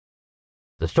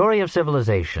The Story of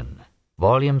Civilization,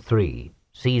 Volume 3,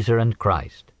 Caesar and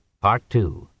Christ, Part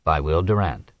 2, by Will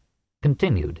Durant.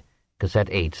 Continued, Cassette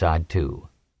 8, Side 2.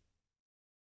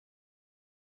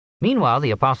 Meanwhile,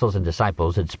 the apostles and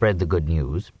disciples had spread the good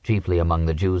news, chiefly among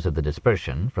the Jews of the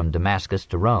dispersion, from Damascus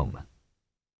to Rome.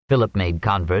 Philip made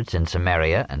converts in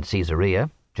Samaria and Caesarea,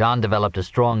 John developed a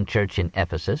strong church in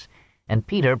Ephesus, and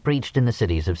Peter preached in the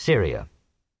cities of Syria.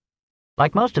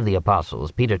 Like most of the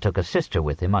apostles, Peter took a sister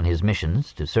with him on his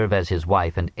missions to serve as his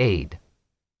wife and aide.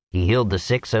 He healed the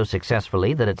sick so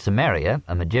successfully that at Samaria,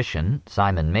 a magician,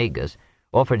 Simon Magus,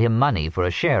 offered him money for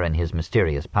a share in his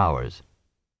mysterious powers.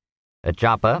 At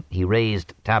Joppa, he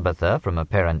raised Tabitha from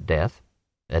apparent death.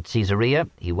 At Caesarea,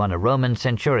 he won a Roman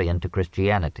centurion to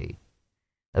Christianity.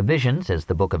 A vision, says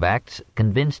the book of Acts,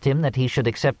 convinced him that he should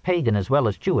accept pagan as well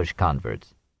as Jewish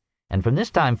converts. And from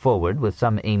this time forward, with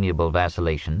some amiable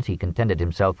vacillations, he contented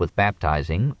himself with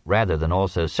baptizing, rather than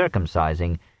also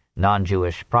circumcising,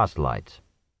 non-Jewish proselytes.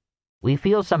 We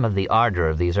feel some of the ardor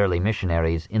of these early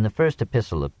missionaries in the first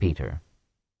epistle of Peter.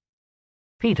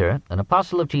 Peter, an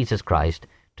apostle of Jesus Christ,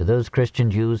 to those Christian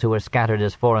Jews who are scattered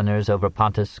as foreigners over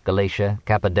Pontus, Galatia,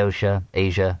 Cappadocia,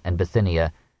 Asia, and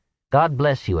Bithynia, God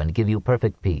bless you and give you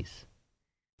perfect peace.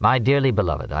 My dearly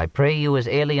beloved, I pray you as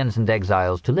aliens and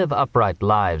exiles to live upright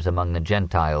lives among the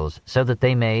Gentiles, so that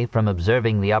they may, from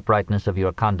observing the uprightness of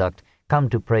your conduct, come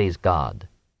to praise God.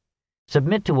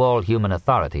 Submit to all human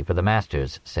authority for the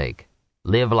Master's sake.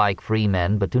 Live like free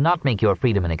men, but do not make your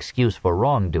freedom an excuse for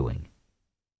wrongdoing.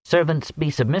 Servants,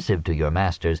 be submissive to your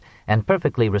masters, and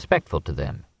perfectly respectful to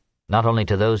them, not only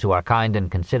to those who are kind and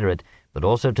considerate, but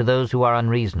also to those who are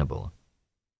unreasonable.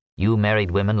 You married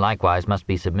women likewise must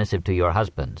be submissive to your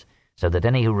husbands, so that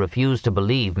any who refuse to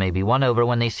believe may be won over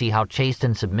when they see how chaste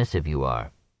and submissive you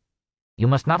are. You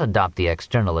must not adopt the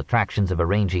external attractions of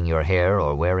arranging your hair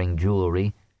or wearing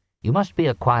jewelry. You must be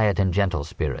a quiet and gentle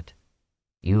spirit.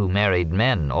 You married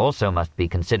men also must be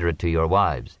considerate to your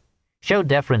wives. Show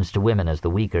deference to women as the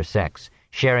weaker sex,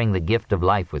 sharing the gift of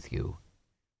life with you.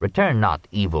 Return not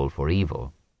evil for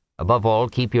evil. Above all,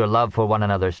 keep your love for one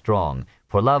another strong,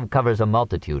 for love covers a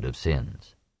multitude of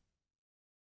sins.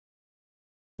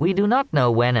 We do not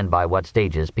know when and by what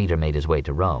stages Peter made his way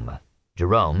to Rome.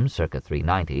 Jerome, circa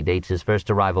 390, dates his first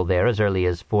arrival there as early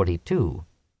as 42.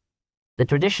 The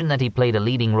tradition that he played a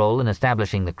leading role in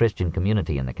establishing the Christian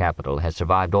community in the capital has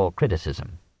survived all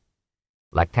criticism.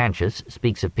 Lactantius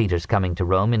speaks of Peter's coming to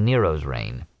Rome in Nero's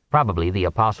reign. Probably the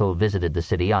apostle visited the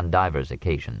city on divers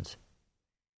occasions.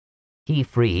 He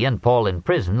free and Paul in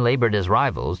prison labored as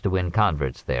rivals to win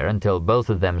converts there until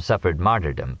both of them suffered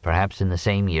martyrdom, perhaps in the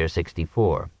same year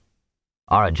 64.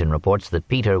 Origen reports that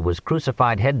Peter was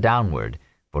crucified head downward,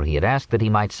 for he had asked that he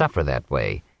might suffer that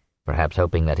way, perhaps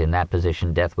hoping that in that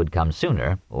position death would come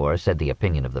sooner, or, said the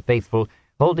opinion of the faithful,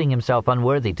 holding himself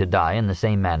unworthy to die in the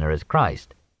same manner as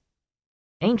Christ.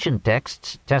 Ancient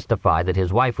texts testify that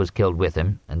his wife was killed with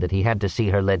him, and that he had to see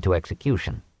her led to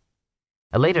execution.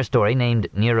 A later story named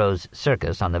Nero's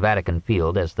Circus on the Vatican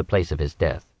field as the place of his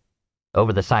death.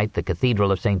 Over the site the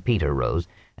Cathedral of St. Peter rose,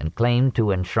 and claimed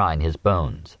to enshrine his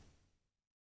bones.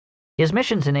 His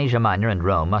missions in Asia Minor and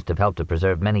Rome must have helped to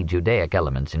preserve many Judaic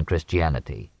elements in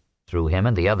Christianity. Through him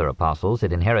and the other apostles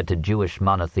it inherited Jewish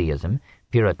monotheism,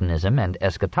 Puritanism, and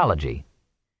eschatology.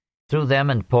 Through them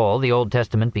and Paul the Old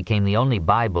Testament became the only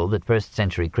Bible that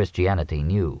first-century Christianity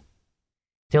knew.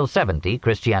 Till 70,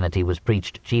 Christianity was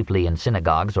preached chiefly in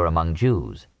synagogues or among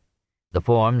Jews. The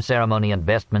form, ceremony, and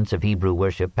vestments of Hebrew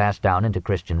worship passed down into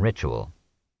Christian ritual.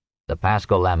 The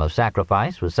paschal lamb of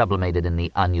sacrifice was sublimated in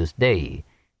the Agnus Dei,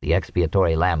 the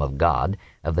expiatory Lamb of God,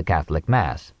 of the Catholic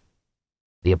Mass.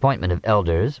 The appointment of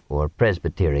elders, or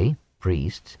presbyteri,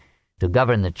 priests, to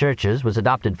govern the churches was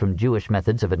adopted from Jewish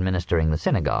methods of administering the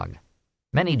synagogue.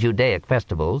 Many Judaic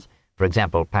festivals, for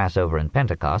example Passover and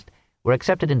Pentecost, were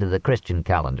accepted into the Christian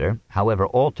calendar, however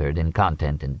altered in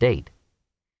content and date.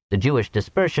 The Jewish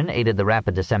dispersion aided the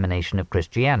rapid dissemination of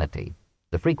Christianity.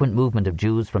 The frequent movement of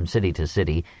Jews from city to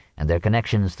city, and their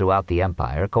connections throughout the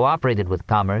empire, cooperated with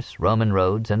commerce, Roman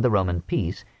roads, and the Roman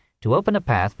peace to open a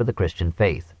path for the Christian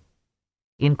faith.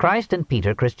 In Christ and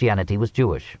Peter, Christianity was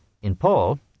Jewish. In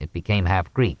Paul, it became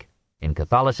half Greek. In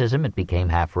Catholicism, it became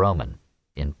half Roman.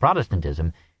 In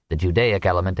Protestantism, the Judaic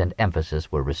element and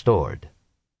emphasis were restored.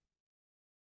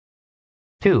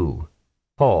 2.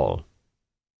 Paul.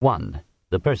 1.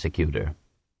 The Persecutor.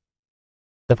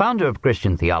 The founder of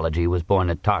Christian theology was born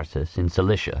at Tarsus in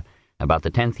Cilicia, about the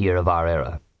 10th year of our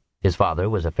era. His father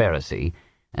was a Pharisee,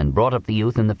 and brought up the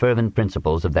youth in the fervent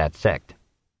principles of that sect.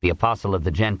 The apostle of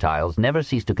the Gentiles never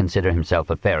ceased to consider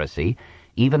himself a Pharisee,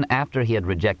 even after he had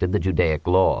rejected the Judaic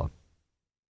law.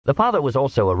 The father was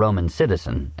also a Roman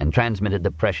citizen and transmitted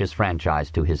the precious franchise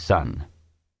to his son.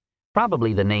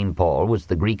 Probably the name Paul was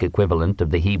the Greek equivalent of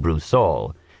the Hebrew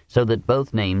Saul, so that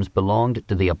both names belonged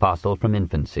to the apostle from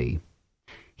infancy.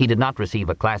 He did not receive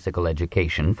a classical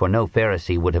education, for no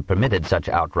Pharisee would have permitted such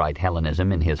outright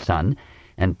Hellenism in his son,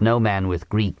 and no man with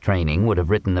Greek training would have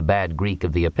written the bad Greek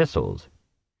of the epistles.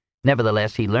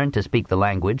 Nevertheless, he learned to speak the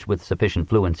language with sufficient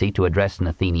fluency to address an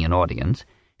Athenian audience,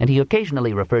 and he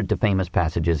occasionally referred to famous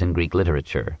passages in Greek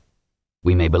literature.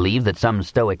 We may believe that some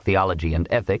Stoic theology and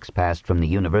ethics passed from the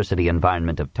university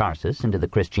environment of Tarsus into the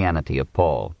Christianity of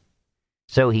Paul.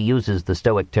 So he uses the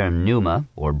Stoic term pneuma,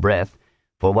 or breath,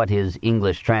 for what his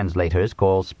English translators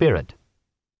call spirit.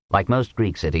 Like most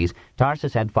Greek cities,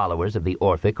 Tarsus had followers of the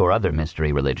Orphic or other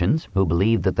mystery religions who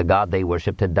believed that the god they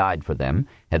worshipped had died for them,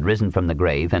 had risen from the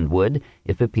grave, and would,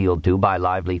 if appealed to by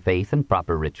lively faith and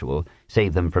proper ritual,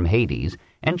 save them from Hades,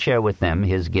 and share with them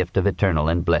his gift of eternal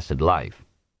and blessed life.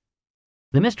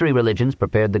 The mystery religions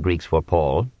prepared the Greeks for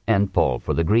Paul, and Paul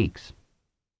for the Greeks.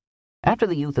 After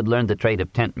the youth had learned the trade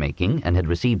of tent-making and had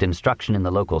received instruction in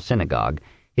the local synagogue,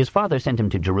 his father sent him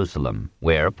to Jerusalem,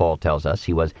 where, Paul tells us,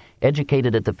 he was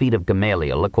educated at the feet of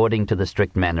Gamaliel according to the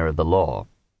strict manner of the law.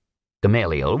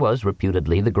 Gamaliel was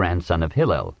reputedly the grandson of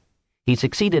Hillel. He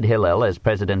succeeded Hillel as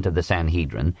president of the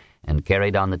Sanhedrin and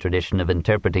carried on the tradition of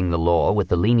interpreting the law with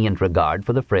the lenient regard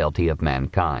for the frailty of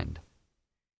mankind.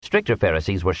 Stricter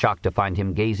Pharisees were shocked to find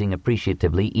him gazing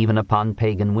appreciatively even upon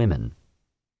pagan women.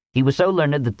 He was so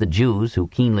learned that the Jews, who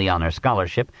keenly honor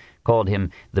scholarship, called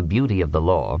him the beauty of the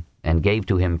law, and gave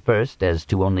to him first, as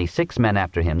to only 6 men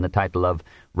after him, the title of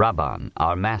Rabban,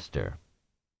 our master.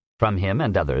 From him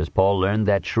and others Paul learned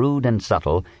that shrewd and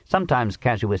subtle, sometimes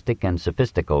casuistic and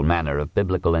sophistical manner of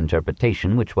biblical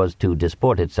interpretation which was to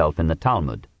disport itself in the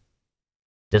Talmud.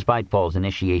 Despite Paul's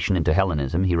initiation into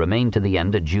Hellenism, he remained to the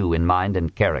end a Jew in mind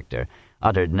and character,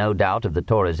 uttered no doubt of the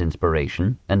Torah's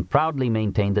inspiration, and proudly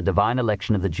maintained the divine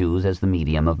election of the Jews as the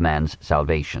medium of man's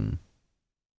salvation.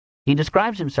 He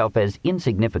describes himself as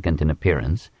insignificant in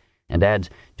appearance, and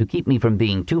adds, "To keep me from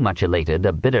being too much elated,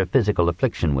 a bitter physical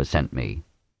affliction was sent me."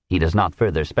 He does not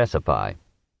further specify.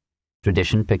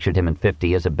 Tradition pictured him at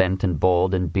 50 as a bent and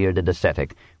bald and bearded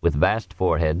ascetic, with vast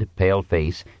forehead, pale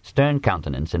face, stern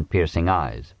countenance, and piercing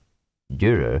eyes.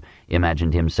 Dürer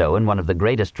imagined him so in one of the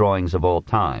greatest drawings of all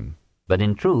time, but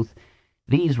in truth,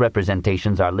 these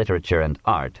representations are literature and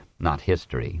art, not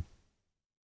history.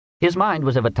 His mind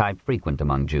was of a type frequent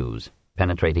among Jews,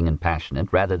 penetrating and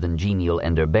passionate rather than genial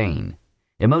and urbane,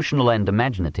 emotional and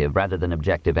imaginative rather than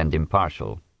objective and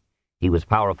impartial. He was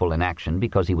powerful in action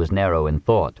because he was narrow in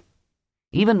thought.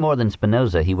 Even more than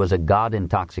Spinoza, he was a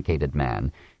God-intoxicated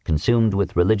man, consumed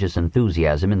with religious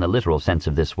enthusiasm in the literal sense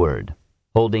of this word,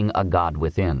 holding a God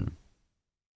within.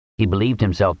 He believed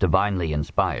himself divinely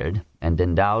inspired and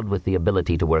endowed with the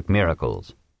ability to work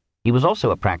miracles. He was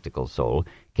also a practical soul,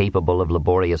 capable of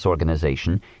laborious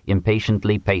organization,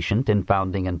 impatiently patient in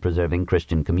founding and preserving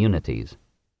Christian communities.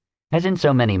 As in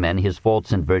so many men, his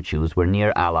faults and virtues were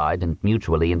near allied and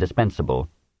mutually indispensable.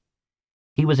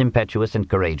 He was impetuous and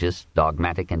courageous,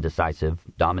 dogmatic and decisive,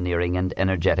 domineering and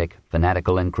energetic,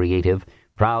 fanatical and creative,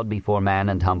 proud before man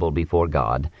and humble before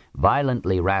God,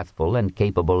 violently wrathful and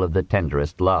capable of the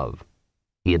tenderest love.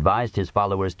 He advised his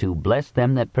followers to bless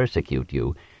them that persecute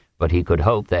you, but he could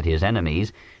hope that his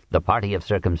enemies, the party of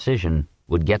circumcision,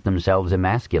 would get themselves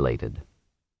emasculated.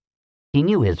 He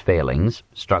knew his failings,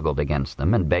 struggled against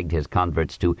them, and begged his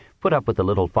converts to put up with a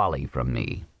little folly from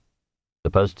me. The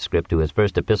postscript to his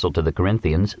first epistle to the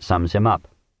Corinthians sums him up.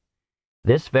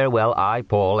 "This farewell I,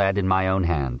 Paul, add in my own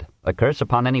hand. A curse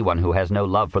upon anyone who has no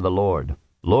love for the Lord.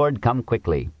 Lord, come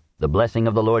quickly. The blessing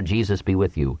of the Lord Jesus be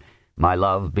with you. My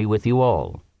love be with you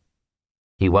all."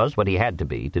 He was what he had to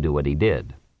be to do what he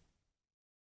did.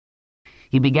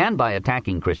 He began by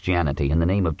attacking Christianity in the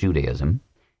name of Judaism,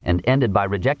 and ended by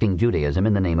rejecting Judaism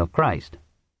in the name of Christ.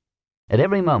 At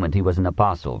every moment he was an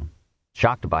apostle.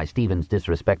 Shocked by Stephen's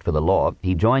disrespect for the law,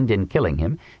 he joined in killing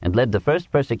him and led the first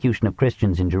persecution of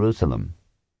Christians in Jerusalem.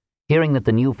 Hearing that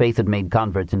the new faith had made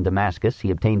converts in Damascus,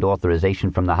 he obtained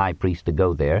authorization from the high priest to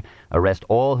go there, arrest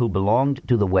all who belonged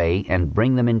to the way, and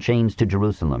bring them in chains to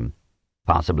Jerusalem,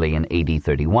 possibly in AD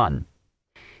 31.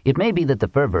 It may be that the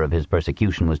fervor of his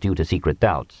persecution was due to secret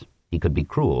doubts. He could be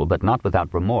cruel, but not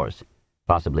without remorse.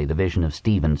 Possibly the vision of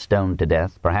Stephen stoned to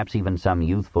death, perhaps even some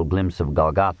youthful glimpse of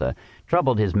Golgotha,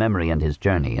 troubled his memory and his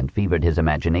journey, and fevered his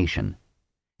imagination.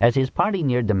 As his party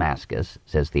neared Damascus,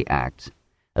 says the Acts,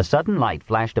 a sudden light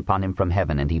flashed upon him from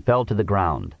heaven, and he fell to the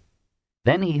ground.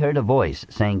 Then he heard a voice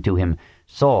saying to him,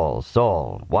 "Saul,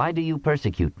 Saul, why do you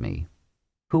persecute me?"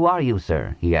 "Who are you,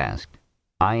 sir?" he asked.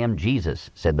 "I am Jesus,"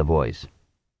 said the voice.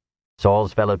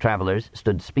 Saul's fellow travelers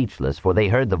stood speechless, for they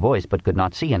heard the voice but could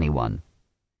not see anyone.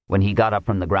 When he got up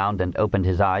from the ground and opened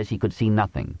his eyes, he could see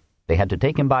nothing. They had to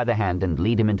take him by the hand and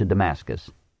lead him into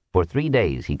Damascus. For 3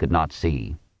 days he could not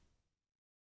see.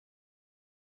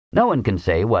 No one can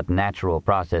say what natural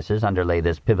processes underlay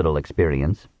this pivotal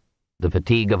experience. The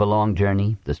fatigue of a long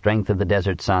journey, the strength of the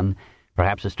desert sun,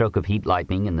 perhaps a stroke of heat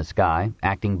lightning in the sky,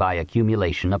 acting by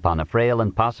accumulation upon a frail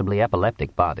and possibly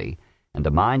epileptic body, and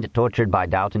a mind tortured by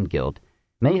doubt and guilt,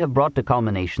 may have brought to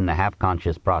culmination the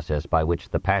half-conscious process by which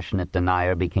the passionate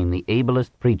denier became the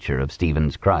ablest preacher of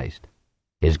Stephen's Christ.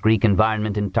 His Greek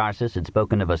environment in Tarsus had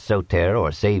spoken of a soter,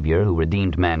 or savior, who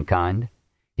redeemed mankind.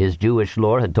 His Jewish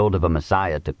lore had told of a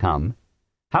Messiah to come.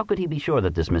 How could he be sure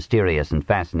that this mysterious and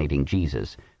fascinating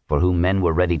Jesus, for whom men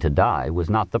were ready to die, was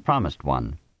not the promised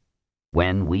one?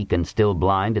 When, weak and still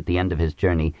blind at the end of his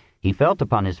journey, he felt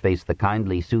upon his face the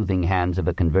kindly, soothing hands of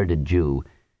a converted Jew,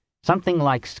 something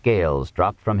like scales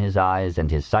dropped from his eyes,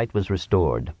 and his sight was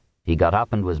restored. He got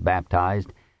up and was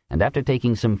baptized, and after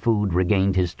taking some food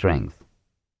regained his strength.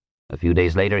 A few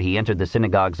days later he entered the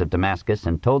synagogues of Damascus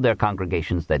and told their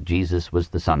congregations that Jesus was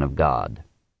the Son of God.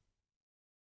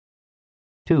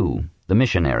 2. The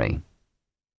missionary.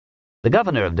 The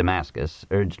governor of Damascus,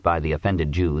 urged by the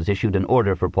offended Jews, issued an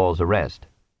order for Paul's arrest.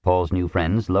 Paul's new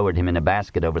friends lowered him in a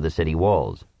basket over the city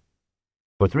walls.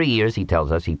 For 3 years, he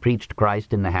tells us, he preached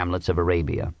Christ in the hamlets of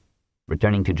Arabia.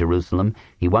 Returning to Jerusalem,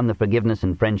 he won the forgiveness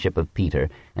and friendship of Peter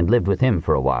and lived with him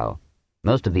for a while.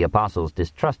 Most of the apostles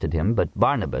distrusted him, but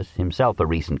Barnabas, himself a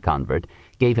recent convert,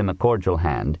 gave him a cordial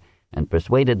hand and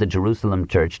persuaded the Jerusalem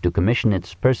church to commission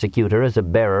its persecutor as a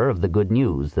bearer of the good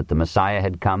news that the Messiah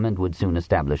had come and would soon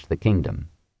establish the kingdom.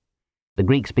 The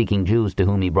Greek-speaking Jews to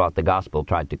whom he brought the gospel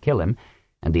tried to kill him,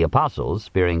 and the apostles,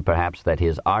 fearing perhaps that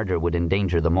his ardor would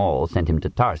endanger them all, sent him to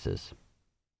Tarsus.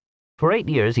 For 8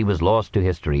 years he was lost to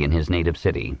history in his native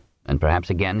city, and perhaps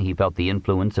again he felt the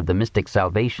influence of the mystic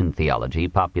salvation theology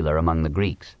popular among the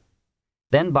Greeks.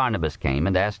 Then Barnabas came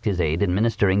and asked his aid in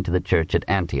ministering to the church at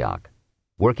Antioch.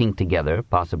 Working together,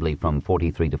 possibly from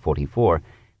 43 to 44,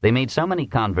 they made so many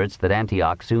converts that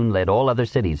Antioch soon led all other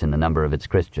cities in the number of its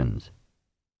Christians.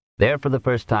 There for the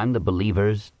first time the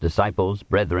believers, disciples,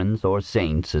 brethrens, or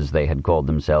saints, as they had called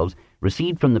themselves,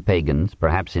 received from the pagans,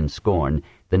 perhaps in scorn,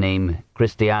 the name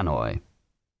Christianoi,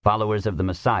 followers of the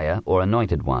Messiah or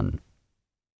Anointed One.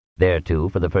 There, too,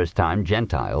 for the first time,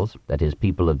 Gentiles, that is,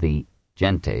 people of the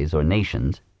gentes or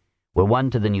nations, were won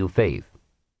to the new faith.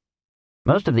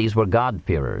 Most of these were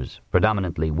God-fearers,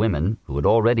 predominantly women, who had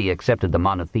already accepted the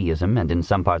monotheism and in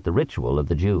some part the ritual of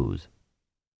the Jews.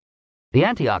 The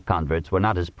Antioch converts were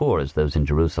not as poor as those in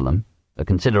Jerusalem. A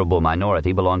considerable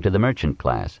minority belonged to the merchant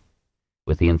class.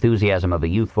 With the enthusiasm of a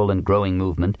youthful and growing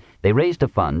movement, they raised a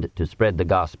fund to spread the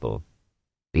gospel.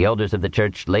 The elders of the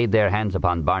church laid their hands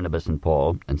upon Barnabas and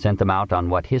Paul and sent them out on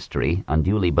what history,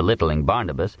 unduly belittling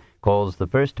Barnabas, calls the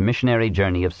first missionary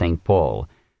journey of St. Paul,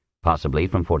 possibly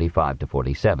from 45 to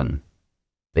 47.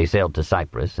 They sailed to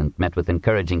Cyprus and met with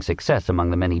encouraging success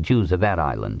among the many Jews of that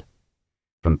island.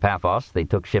 From Paphos they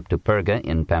took ship to Perga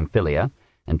in Pamphylia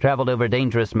and traveled over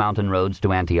dangerous mountain roads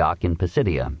to Antioch in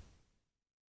Pisidia.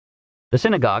 The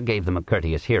synagogue gave them a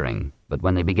courteous hearing, but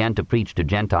when they began to preach to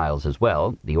Gentiles as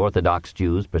well, the Orthodox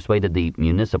Jews persuaded the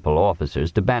municipal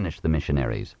officers to banish the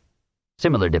missionaries.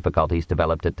 Similar difficulties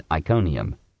developed at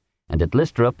Iconium, and at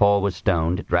Lystra Paul was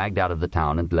stoned, dragged out of the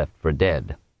town, and left for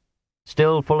dead.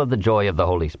 Still full of the joy of the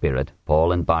Holy Spirit,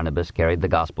 Paul and Barnabas carried the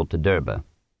gospel to Derbe.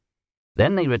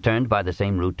 Then they returned by the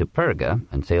same route to Perga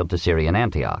and sailed to Syrian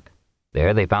Antioch.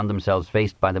 There they found themselves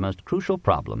faced by the most crucial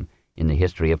problem in the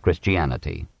history of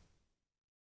Christianity.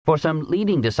 For some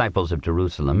leading disciples of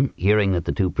Jerusalem, hearing that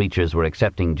the two preachers were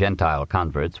accepting Gentile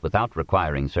converts without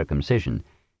requiring circumcision,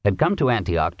 had come to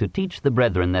Antioch to teach the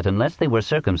brethren that unless they were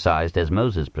circumcised as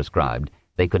Moses prescribed,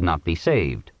 they could not be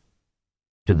saved.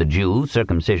 To the Jew,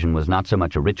 circumcision was not so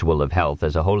much a ritual of health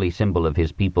as a holy symbol of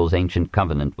his people's ancient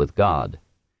covenant with God,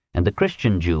 and the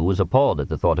Christian Jew was appalled at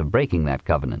the thought of breaking that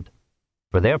covenant.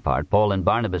 For their part, Paul and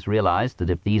Barnabas realized that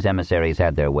if these emissaries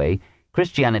had their way,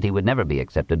 Christianity would never be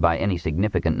accepted by any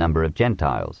significant number of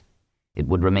Gentiles. It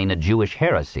would remain a Jewish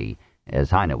heresy,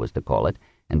 as Heine was to call it,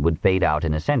 and would fade out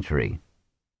in a century.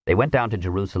 They went down to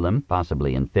Jerusalem,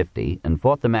 possibly in 50, and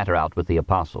fought the matter out with the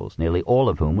apostles, nearly all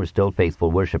of whom were still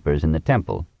faithful worshippers in the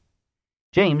temple.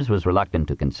 James was reluctant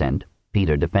to consent.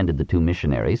 Peter defended the two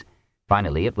missionaries.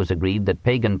 Finally, it was agreed that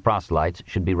pagan proselytes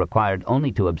should be required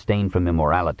only to abstain from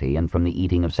immorality and from the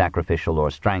eating of sacrificial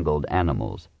or strangled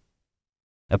animals.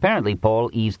 Apparently, Paul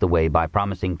eased the way by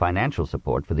promising financial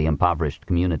support for the impoverished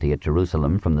community at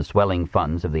Jerusalem from the swelling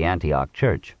funds of the Antioch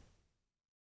church.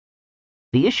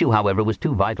 The issue, however, was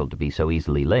too vital to be so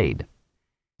easily laid.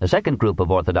 A second group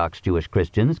of Orthodox Jewish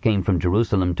Christians came from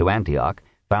Jerusalem to Antioch,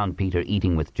 found Peter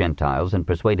eating with Gentiles, and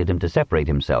persuaded him to separate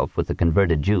himself with the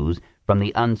converted Jews from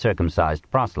the uncircumcised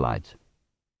proselytes.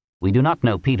 We do not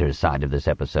know Peter's side of this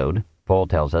episode. Paul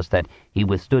tells us that he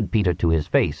withstood Peter to his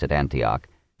face at Antioch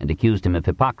and accused him of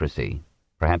hypocrisy.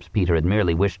 Perhaps Peter had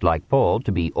merely wished, like Paul,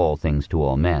 to be all things to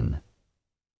all men.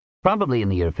 Probably in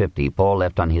the year 50, Paul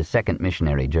left on his second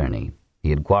missionary journey. He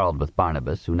had quarreled with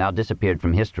Barnabas, who now disappeared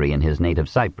from history in his native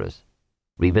Cyprus.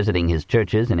 Revisiting his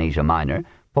churches in Asia Minor,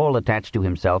 Paul attached to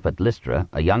himself at Lystra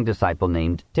a young disciple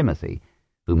named Timothy,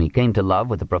 whom he came to love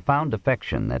with a profound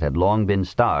affection that had long been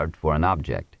starved for an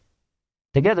object.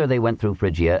 Together they went through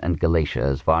Phrygia and Galatia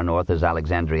as far north as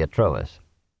Alexandria Troas.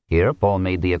 Here Paul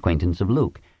made the acquaintance of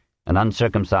Luke, an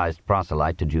uncircumcised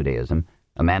proselyte to Judaism,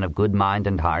 a man of good mind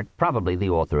and heart, probably the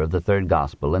author of the third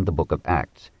Gospel and the book of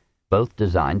Acts, both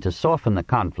designed to soften the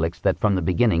conflicts that from the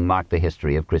beginning marked the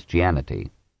history of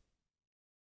Christianity.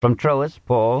 From Troas,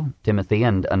 Paul, Timothy,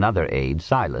 and another aide,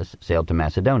 Silas, sailed to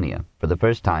Macedonia, for the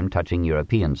first time touching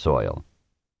European soil.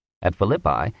 At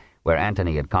Philippi, where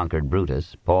Antony had conquered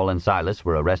Brutus, Paul and Silas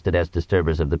were arrested as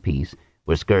disturbers of the peace,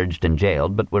 were scourged and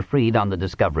jailed, but were freed on the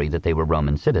discovery that they were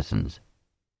Roman citizens.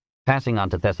 Passing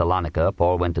on to Thessalonica,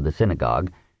 Paul went to the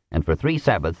synagogue, and for 3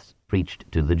 Sabbaths preached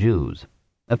to the Jews.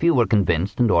 A few were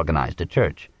convinced and organized a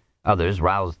church. Others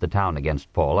roused the town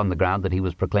against Paul on the ground that he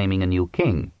was proclaiming a new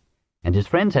king, and his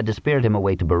friends had to spirit him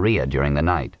away to Berea during the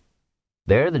night.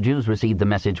 There the Jews received the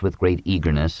message with great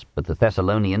eagerness, but the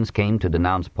Thessalonians came to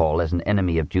denounce Paul as an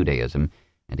enemy of Judaism,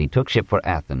 and he took ship for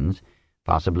Athens,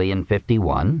 possibly in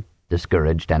 51,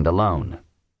 discouraged and alone.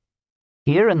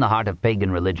 Here, in the heart of pagan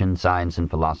religion, science, and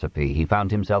philosophy, he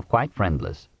found himself quite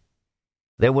friendless.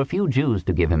 There were few Jews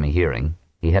to give him a hearing.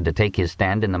 He had to take his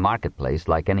stand in the marketplace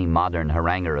like any modern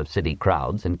haranguer of city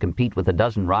crowds and compete with a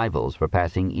dozen rivals for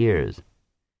passing ears.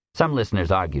 Some listeners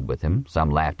argued with him, some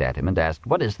laughed at him and asked,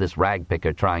 "What is this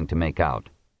rag-picker trying to make out?"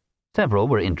 Several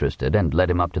were interested and led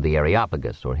him up to the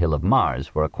Areopagus, or Hill of Mars,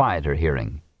 for a quieter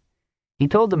hearing. He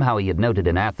told them how he had noted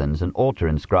in Athens an altar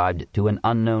inscribed to an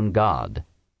unknown god.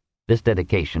 This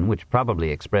dedication, which probably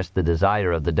expressed the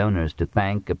desire of the donors to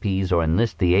thank, appease, or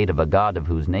enlist the aid of a god of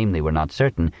whose name they were not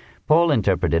certain, Paul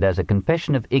interpreted as a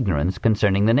confession of ignorance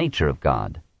concerning the nature of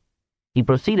God. He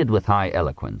proceeded with high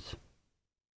eloquence.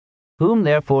 "Whom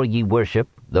therefore ye worship,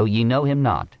 though ye know him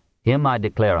not, him I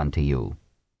declare unto you.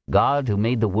 God, who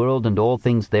made the world and all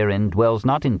things therein, dwells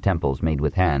not in temples made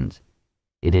with hands.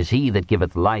 It is he that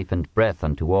giveth life and breath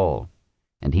unto all.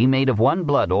 And he made of one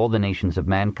blood all the nations of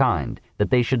mankind,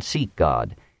 that they should seek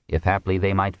God, if haply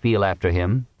they might feel after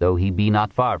him, though he be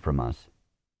not far from us.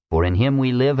 For in him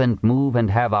we live and move and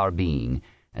have our being,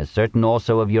 as certain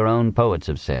also of your own poets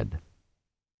have said.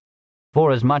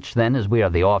 Forasmuch then as we are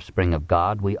the offspring of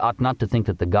God, we ought not to think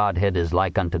that the Godhead is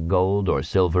like unto gold or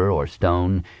silver or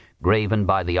stone, graven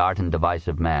by the art and device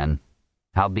of man.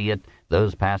 Howbeit,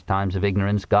 those past times of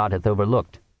ignorance God hath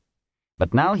overlooked.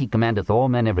 But now he commandeth all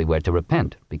men everywhere to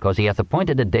repent, because he hath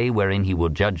appointed a day wherein he will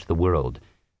judge the world,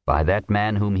 by that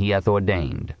man whom he hath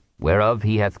ordained, whereof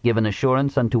he hath given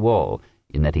assurance unto all,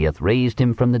 in that he hath raised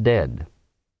him from the dead."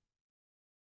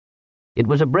 It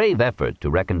was a brave effort to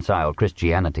reconcile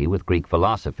Christianity with Greek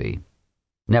philosophy.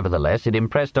 Nevertheless, it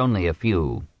impressed only a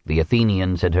few. The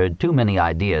Athenians had heard too many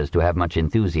ideas to have much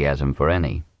enthusiasm for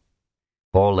any.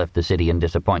 Paul left the city in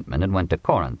disappointment and went to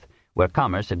Corinth, where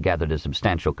commerce had gathered a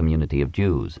substantial community of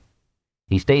Jews.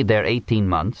 He stayed there 18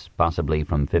 months, possibly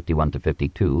from 51 to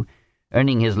 52,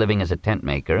 earning his living as a tent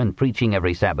maker and preaching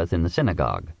every Sabbath in the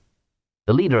synagogue.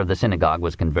 The leader of the synagogue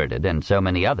was converted, and so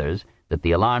many others, that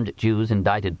the alarmed Jews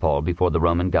indicted Paul before the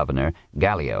Roman governor,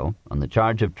 Gallio, on the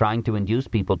charge of trying to induce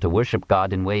people to worship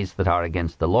God in ways that are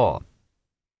against the law.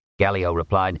 Gallio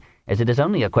replied, "As it is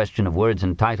only a question of words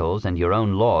and titles and your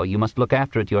own law, you must look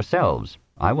after it yourselves.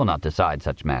 I will not decide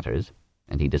such matters,"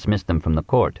 and he dismissed them from the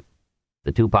court.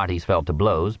 The two parties fell to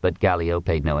blows, but Gallio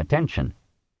paid no attention.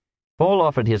 Paul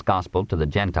offered his gospel to the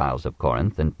Gentiles of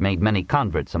Corinth and made many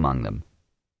converts among them.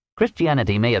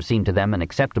 Christianity may have seemed to them an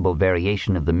acceptable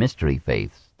variation of the mystery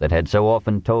faiths that had so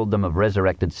often told them of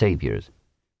resurrected saviors.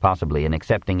 Possibly in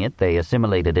accepting it, they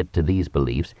assimilated it to these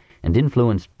beliefs and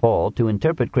influenced Paul to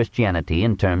interpret Christianity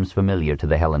in terms familiar to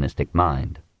the Hellenistic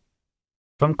mind.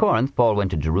 From Corinth, Paul went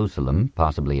to Jerusalem,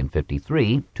 possibly in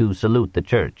 53, to salute the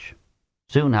church.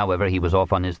 Soon, however, he was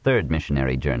off on his third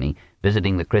missionary journey,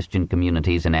 visiting the Christian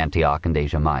communities in Antioch and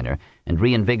Asia Minor, and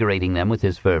reinvigorating them with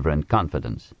his fervor and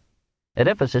confidence. At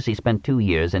Ephesus he spent 2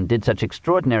 years and did such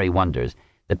extraordinary wonders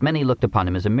that many looked upon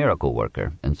him as a miracle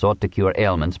worker and sought to cure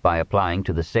ailments by applying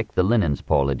to the sick the linens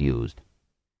Paul had used.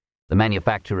 The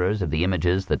manufacturers of the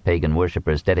images that pagan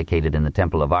worshippers dedicated in the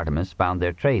temple of Artemis found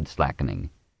their trade slackening.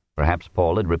 Perhaps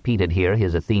Paul had repeated here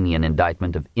his Athenian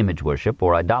indictment of image worship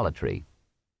or idolatry.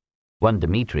 One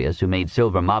Demetrius, who made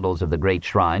silver models of the great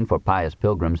shrine for pious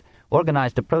pilgrims,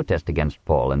 organized a protest against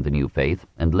Paul and the new faith,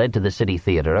 and led to the city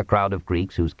theater a crowd of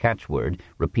Greeks whose catchword,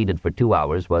 repeated for 2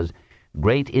 hours, was,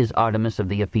 "Great is Artemis of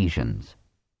the Ephesians."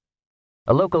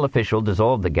 A local official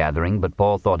dissolved the gathering, but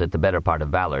Paul thought it the better part of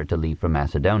valor to leave for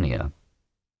Macedonia.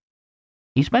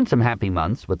 He spent some happy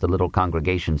months with the little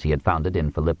congregations he had founded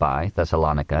in Philippi,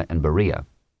 Thessalonica, and Berea.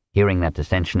 Hearing that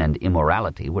dissension and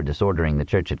immorality were disordering the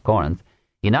church at Corinth,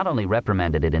 he not only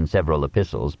reprimanded it in several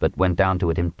epistles, but went down to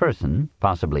it in person,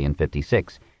 possibly in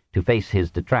 56, to face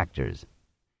his detractors.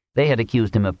 They had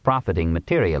accused him of profiting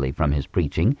materially from his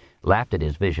preaching, laughed at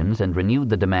his visions, and renewed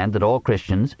the demand that all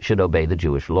Christians should obey the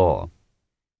Jewish law.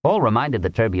 Paul reminded the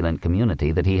turbulent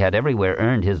community that he had everywhere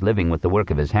earned his living with the work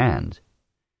of his hands.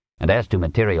 And as to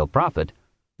material profit,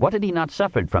 what had he not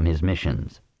suffered from his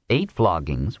missions? 8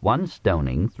 floggings, 1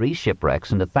 stoning, 3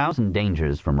 shipwrecks, and 1,000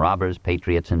 dangers from robbers,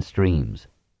 patriots, and streams.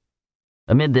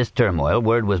 Amid this turmoil,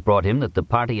 word was brought him that the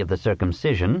party of the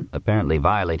circumcision, apparently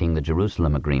violating the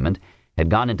Jerusalem agreement, had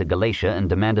gone into Galatia and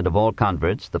demanded of all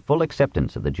converts the full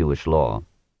acceptance of the Jewish law.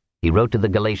 He wrote to the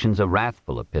Galatians a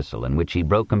wrathful epistle in which he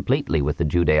broke completely with the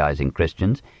Judaizing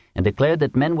Christians and declared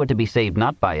that men were to be saved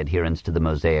not by adherence to the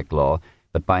Mosaic law,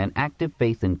 but by an active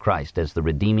faith in Christ as the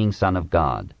redeeming Son of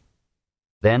God.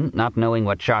 Then, not knowing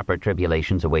what sharper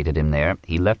tribulations awaited him there,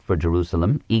 he left for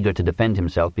Jerusalem, eager to defend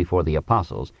himself before the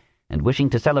apostles, and wishing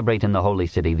to celebrate in the holy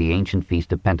city the ancient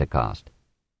feast of Pentecost.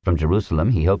 From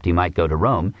Jerusalem he hoped he might go to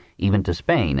Rome, even to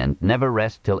Spain, and never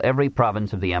rest till every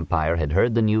province of the empire had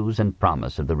heard the news and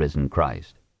promise of the risen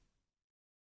Christ.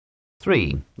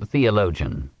 3. The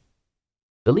Theologian.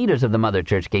 The leaders of the Mother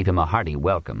Church gave him a hearty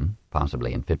welcome,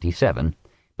 possibly in 57,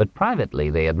 but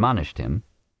privately they admonished him,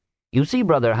 "You see,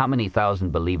 brother, how many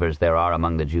thousand believers there are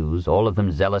among the Jews, all of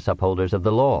them zealous upholders of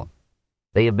the law.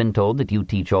 They have been told that you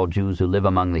teach all Jews who live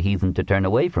among the heathen to turn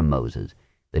away from Moses,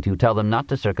 that you tell them not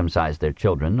to circumcise their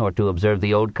children or to observe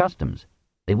the old customs.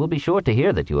 They will be sure to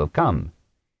hear that you have come.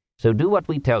 So do what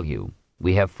we tell you.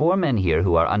 We have 4 men here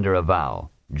who are under a vow.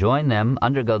 Join them,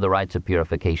 undergo the rites of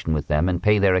purification with them, and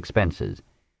pay their expenses.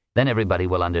 Then everybody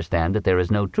will understand that there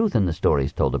is no truth in the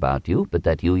stories told about you, but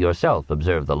that you yourself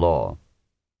observe the law."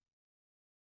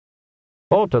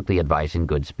 Paul took the advice in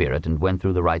good spirit and went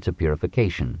through the rites of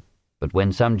purification. But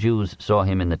when some Jews saw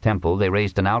him in the temple, they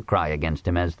raised an outcry against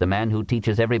him as the man who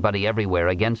teaches everybody everywhere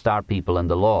against our people and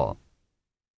the law.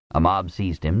 A mob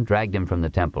seized him, dragged him from the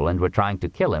temple, and were trying to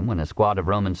kill him when a squad of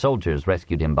Roman soldiers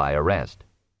rescued him by arrest.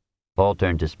 Paul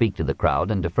turned to speak to the crowd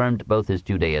and affirmed both his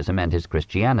Judaism and his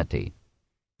Christianity.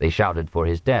 They shouted for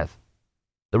his death.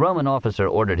 The Roman officer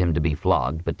ordered him to be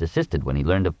flogged, but desisted when he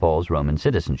learned of Paul's Roman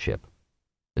citizenship.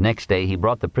 The next day he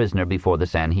brought the prisoner before the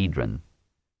Sanhedrin.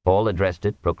 Paul addressed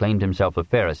it, proclaimed himself a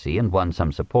Pharisee, and won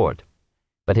some support.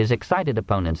 But his excited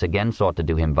opponents again sought to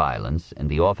do him violence, and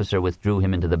the officer withdrew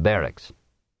him into the barracks.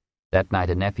 That night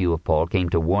a nephew of Paul came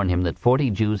to warn him that 40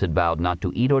 Jews had vowed not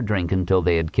to eat or drink until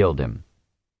they had killed him.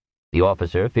 The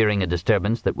officer, fearing a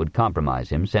disturbance that would compromise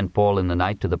him, sent Paul in the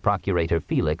night to the procurator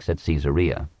Felix at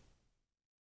Caesarea.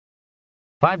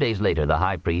 5 days later the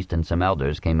high priest and some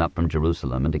elders came up from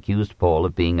Jerusalem and accused Paul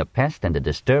of being a pest and a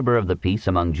disturber of the peace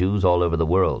among Jews all over the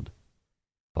world.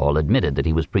 Paul admitted that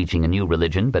he was preaching a new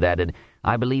religion, but added,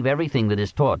 "I believe everything that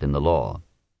is taught in the law."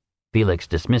 Felix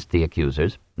dismissed the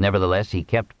accusers. Nevertheless, he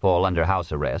kept Paul under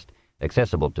house arrest,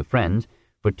 accessible to friends,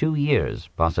 for 2 years,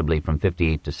 possibly from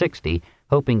 58 to 60,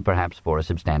 hoping perhaps for a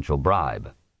substantial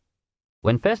bribe.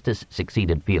 When Festus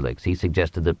succeeded Felix, he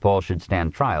suggested that Paul should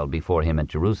stand trial before him at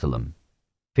Jerusalem.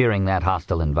 Fearing that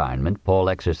hostile environment, Paul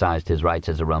exercised his rights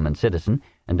as a Roman citizen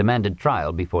and demanded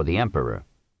trial before the emperor.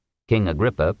 King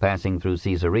Agrippa, passing through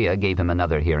Caesarea, gave him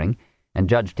another hearing and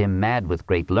judged him mad with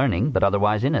great learning, but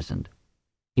otherwise innocent.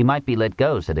 He might be let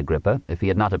go, said Agrippa, if he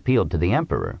had not appealed to the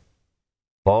emperor.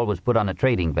 Paul was put on a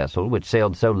trading vessel which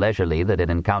sailed so leisurely that it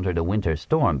encountered a winter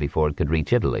storm before it could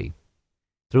reach Italy.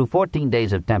 Through 14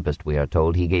 days of tempest, we are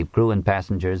told, he gave crew and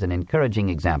passengers an encouraging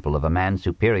example of a man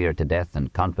superior to death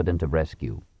and confident of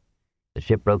rescue. The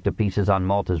ship broke to pieces on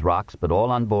Malta's rocks, but all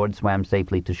on board swam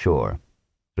safely to shore.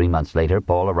 3 months later,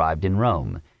 Paul arrived in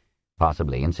Rome,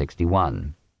 possibly in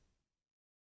 61.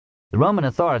 The Roman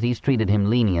authorities treated him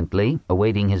leniently,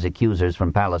 awaiting his accusers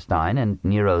from Palestine and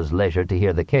Nero's leisure to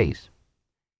hear the case.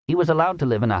 He was allowed to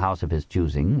live in a house of his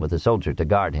choosing, with a soldier to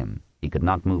guard him. He could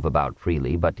not move about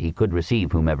freely, but he could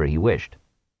receive whomever he wished.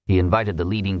 He invited the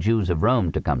leading Jews of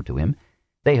Rome to come to him.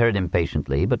 They heard him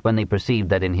patiently, but when they perceived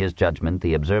that in his judgment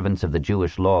the observance of the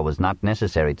Jewish law was not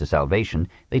necessary to salvation,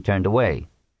 they turned away.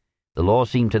 The law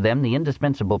seemed to them the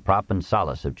indispensable prop and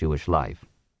solace of Jewish life.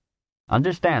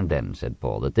 "Understand, then," said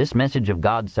Paul, "that this message of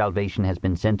God's salvation has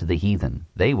been sent to the heathen.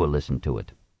 They will listen to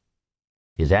it."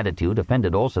 His attitude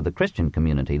offended also the Christian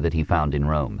community that he found in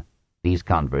Rome. These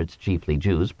converts, chiefly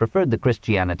Jews, preferred the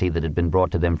Christianity that had been brought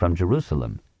to them from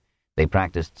Jerusalem. They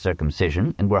practiced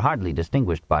circumcision and were hardly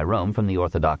distinguished by Rome from the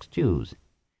Orthodox Jews.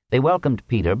 They welcomed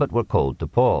Peter but were cold to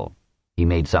Paul. He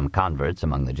made some converts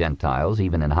among the Gentiles,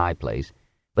 even in high place,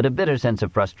 but a bitter sense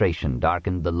of frustration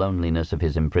darkened the loneliness of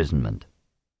his imprisonment.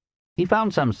 He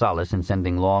found some solace in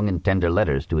sending long and tender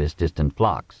letters to his distant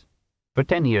flocks. For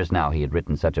 10 years now he had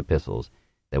written such epistles.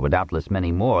 There were doubtless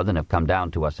many more than have come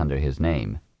down to us under his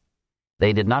name.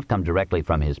 They did not come directly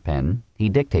from his pen. He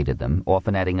dictated them,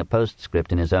 often adding a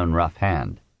postscript in his own rough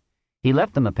hand. He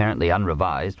left them apparently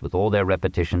unrevised, with all their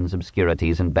repetitions,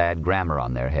 obscurities, and bad grammar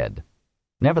on their head.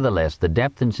 Nevertheless, the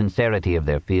depth and sincerity of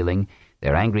their feeling,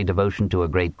 their angry devotion to a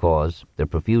great cause, their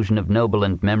profusion of noble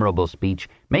and memorable speech,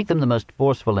 make them the most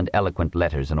forceful and eloquent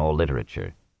letters in all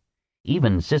literature.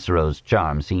 Even Cicero's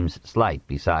charm seems slight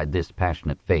beside this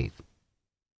passionate faith.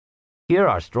 Here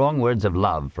are strong words of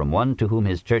love from one to whom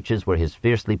his churches were his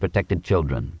fiercely protected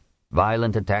children,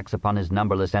 violent attacks upon his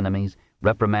numberless enemies,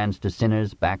 reprimands to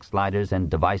sinners, backsliders, and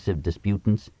divisive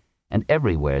disputants, and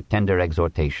everywhere tender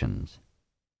exhortations.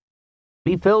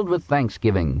 "Be filled with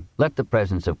thanksgiving. Let the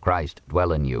presence of Christ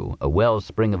dwell in you, a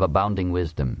wellspring of abounding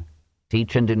wisdom.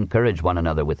 Teach and encourage one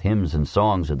another with hymns and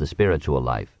songs of the spiritual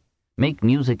life. Make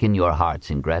music in your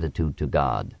hearts in gratitude to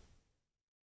God."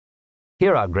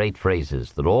 Here are great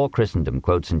phrases that all Christendom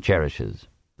quotes and cherishes.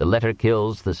 The letter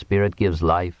kills, the spirit gives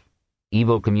life.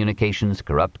 Evil communications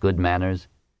corrupt good manners.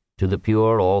 To the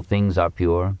pure all things are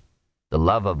pure. The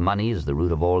love of money is the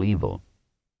root of all evil.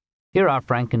 Here are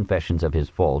frank confessions of his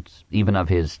faults, even of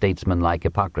his statesmanlike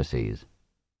hypocrisies.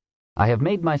 "I have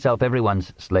made myself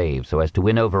everyone's slave so as to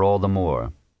win over all the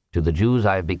more. To the Jews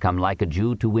I have become like a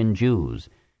Jew to win Jews.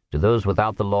 To those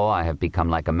without the law I have become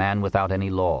like a man without any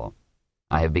law.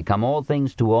 I have become all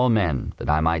things to all men, that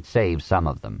I might save some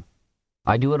of them.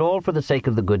 I do it all for the sake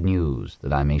of the good news,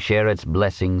 that I may share its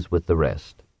blessings with the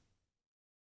rest."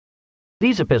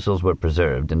 These epistles were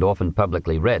preserved and often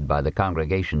publicly read by the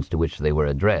congregations to which they were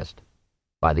addressed.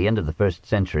 By the end of the 1st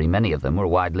century, many of them were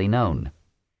widely known.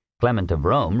 Clement of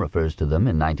Rome refers to them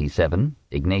in 97,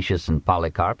 Ignatius and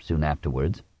Polycarp soon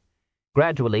afterwards.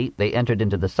 Gradually, they entered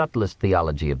into the subtlest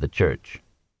theology of the Church.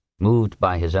 Moved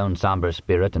by his own somber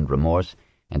spirit and remorse,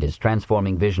 and his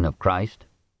transforming vision of Christ,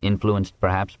 influenced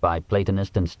perhaps by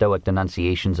Platonist and Stoic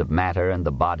denunciations of matter and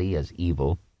the body as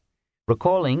evil,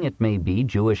 recalling, it may be,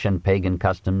 Jewish and pagan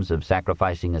customs of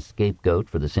sacrificing a scapegoat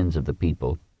for the sins of the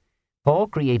people, Paul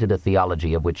created a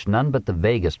theology of which none but the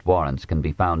vaguest warrants can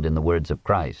be found in the words of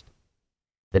Christ.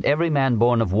 That every man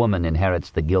born of woman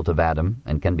inherits the guilt of Adam,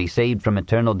 and can be saved from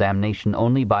eternal damnation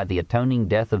only by the atoning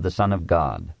death of the Son of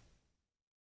God.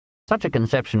 Such a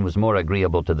conception was more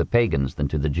agreeable to the pagans than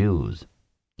to the Jews.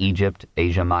 Egypt,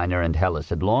 Asia Minor, and Hellas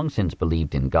had long since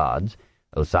believed in gods,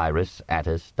 Osiris,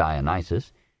 Attis,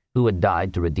 Dionysus, who had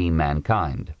died to redeem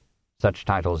mankind. Such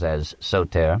titles as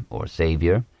Soter, or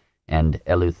Savior, and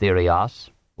Eleutherios,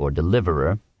 or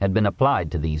Deliverer, had been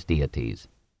applied to these deities,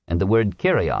 and the word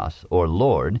Kyrios, or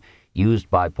Lord, used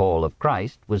by Paul of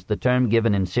Christ, was the term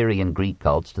given in Syrian Greek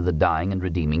cults to the dying and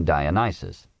redeeming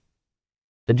Dionysus.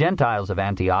 The Gentiles of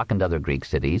Antioch and other Greek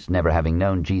cities, never having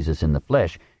known Jesus in the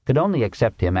flesh, could only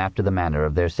accept him after the manner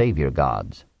of their Savior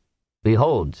gods.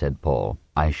 "Behold," said Paul,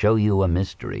 "I show you a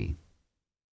mystery."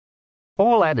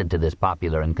 Paul added to this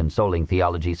popular and consoling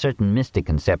theology certain mystic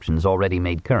conceptions already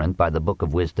made current by the Book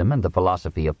of Wisdom and the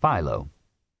philosophy of Philo.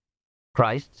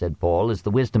 "Christ," said Paul, "is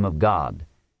the wisdom of God,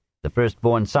 the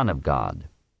firstborn Son of God.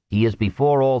 He is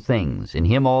before all things, in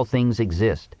him all things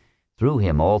exist, through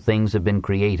him all things have been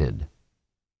created."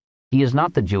 He is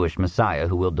not the Jewish Messiah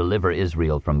who will deliver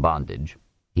Israel from bondage.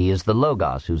 He is the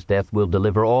Logos whose death will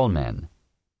deliver all men.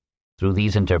 Through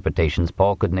these interpretations,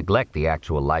 Paul could neglect the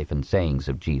actual life and sayings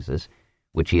of Jesus,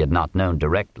 which he had not known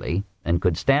directly, and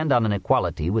could stand on an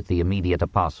equality with the immediate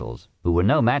apostles, who were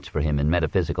no match for him in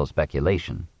metaphysical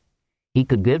speculation. He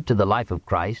could give to the life of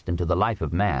Christ and to the life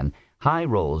of man high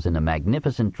roles in a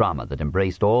magnificent drama that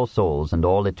embraced all souls and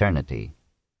all eternity.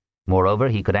 Moreover,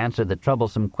 he could answer the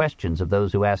troublesome questions of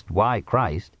those who asked why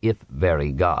Christ, if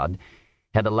very God,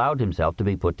 had allowed himself to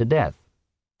be put to death.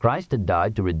 Christ had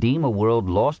died to redeem a world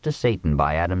lost to Satan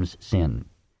by Adam's sin.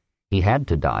 He had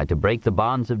to die to break the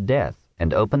bonds of death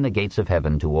and open the gates of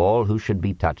heaven to all who should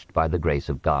be touched by the grace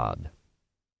of God.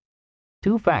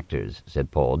 Two factors,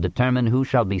 said Paul, determine who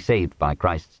shall be saved by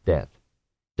Christ's death: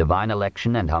 divine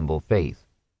election and humble faith.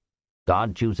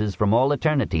 God chooses from all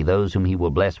eternity those whom he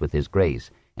will bless with his grace,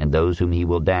 and those whom he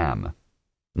will damn.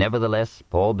 Nevertheless,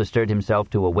 Paul bestirred himself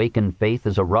to awaken faith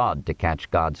as a rod to catch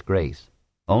God's grace.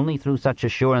 Only through such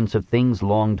assurance of things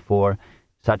longed for,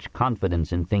 such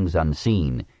confidence in things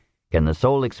unseen, can the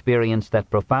soul experience that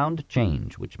profound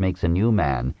change which makes a new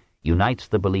man, unites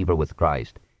the believer with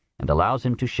Christ, and allows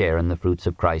him to share in the fruits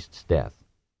of Christ's death.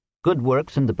 Good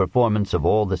works and the performance of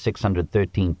all the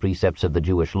 613 precepts of the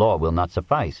Jewish law will not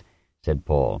suffice, said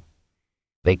Paul.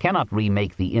 They cannot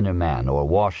remake the inner man or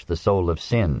wash the soul of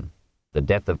sin. The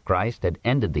death of Christ had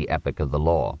ended the epoch of the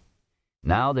law.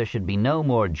 Now there should be no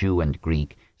more Jew and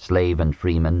Greek, slave and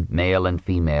freeman, male and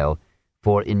female,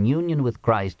 for in union with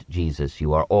Christ Jesus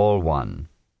you are all one.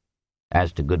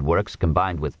 As to good works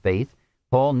combined with faith,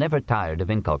 Paul never tired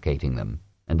of inculcating them,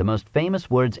 and the most famous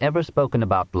words ever spoken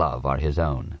about love are his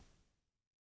own.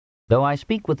 Though I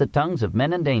speak with the tongues of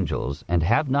men and angels, and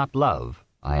have not love,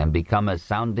 I am become as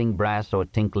sounding brass or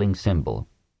tinkling cymbal.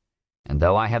 And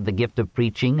though I have the gift of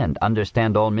preaching, and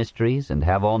understand all mysteries, and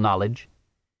have all knowledge,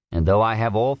 and though I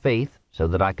have all faith, so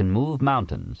that I can move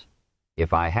mountains,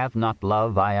 if I have not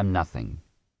love, I am nothing.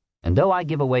 And though I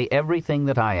give away everything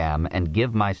that I am, and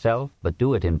give myself, but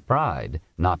do it in pride,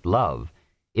 not love,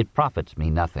 it profits me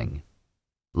nothing.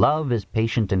 Love is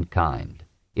patient and kind.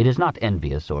 It is not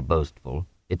envious or boastful.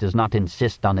 It does not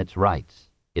insist on its rights.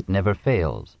 It never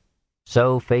fails.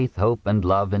 So faith, hope, and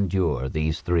love endure,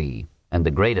 these three, and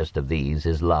the greatest of these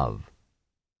is love.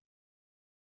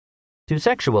 To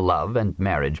sexual love and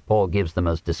marriage Paul gives the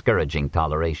most discouraging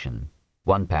toleration.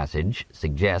 One passage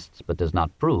suggests but does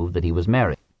not prove that he was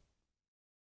married.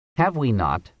 Have we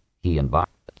not, he and Barnabas,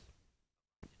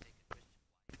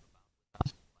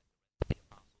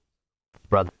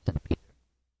 brothers and Peter?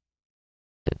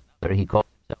 Another he called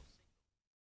himself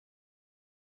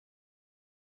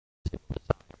single.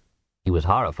 He was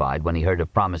horrified when he heard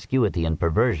of promiscuity and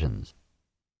perversions.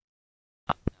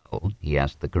 I know, he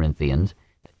asked the Corinthians,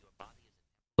 that your body is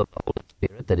a temple of the Holy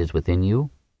Spirit that is within you.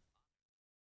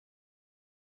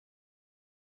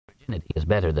 Virginity is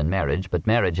better than marriage, but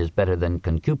marriage is better than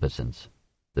concupiscence.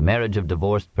 The marriage of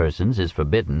divorced persons is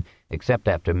forbidden, except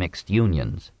after mixed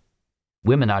unions.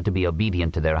 Women are to be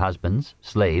obedient to their husbands,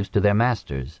 slaves to their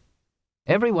masters.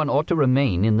 Everyone ought to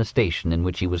remain in the station in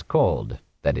which he was called,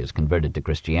 that is, converted to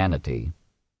Christianity.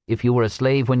 If you were a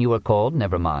slave when you were called,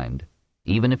 never mind.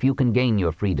 Even if you can gain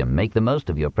your freedom, make the most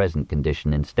of your present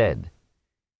condition instead.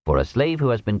 For a slave who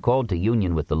has been called to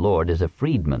union with the Lord is a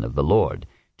freedman of the Lord,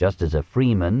 just as a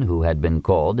freeman who had been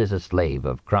called is a slave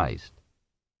of Christ.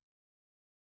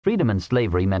 Freedom and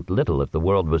slavery meant little if the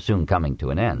world was soon coming to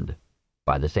an end.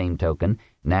 By the same token,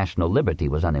 national liberty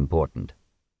was unimportant.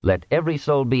 Let every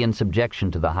soul be in subjection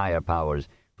to the higher powers,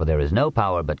 for there is no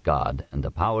power but God, and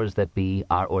the powers that be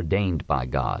are ordained by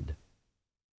God.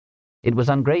 It was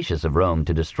ungracious of Rome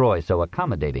to destroy so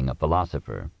accommodating a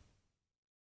philosopher.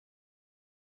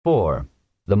 4.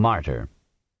 The Martyr.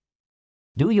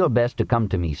 Do your best to come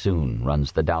to me soon,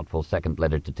 runs the doubtful second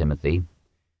letter to Timothy.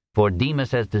 For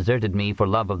Demas has deserted me for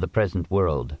love of the present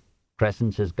world.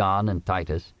 Crescens is gone, and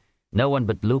Titus. No one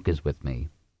but Luke is with me.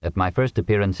 At my first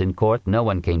appearance in court, no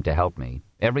one came to help me.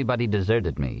 Everybody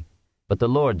deserted me. But the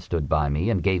Lord stood by me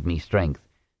and gave me strength,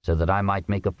 so that I might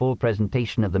make a full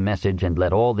presentation of the message and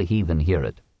let all the heathen hear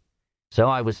it. So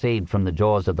I was saved from the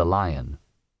jaws of the lion.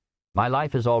 My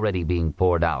life is already being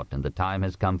poured out, and the time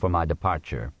has come for my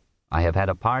departure. I have had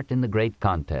a part in the great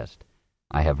contest.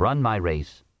 I have run my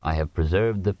race. I have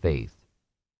preserved the faith.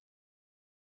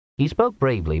 He spoke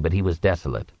bravely, but he was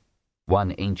desolate.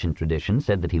 One ancient tradition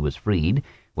said that he was freed,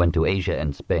 went to Asia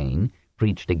and Spain,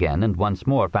 preached again, and once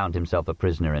more found himself a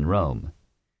prisoner in Rome.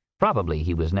 Probably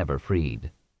he was never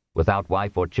freed. Without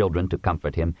wife or children to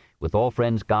comfort him, with all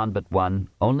friends gone but one,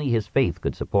 only his faith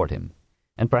could support him,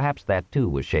 and perhaps that too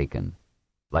was shaken.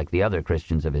 Like the other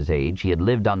Christians of his age, he had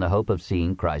lived on the hope of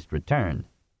seeing Christ return.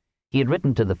 He had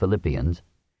written to the Philippians,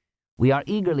 "We are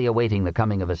eagerly awaiting the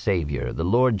coming of a Savior, the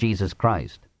Lord Jesus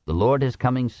Christ. The Lord is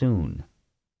coming soon."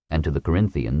 And to the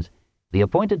Corinthians, "The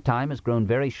appointed time has grown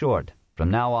very short. From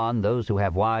now on, those who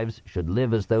have wives should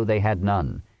live as though they had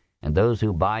none, and those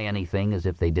who buy anything as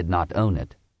if they did not own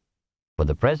it. For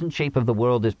the present shape of the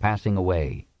world is passing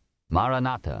away.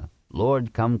 Maranatha,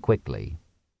 Lord, come quickly."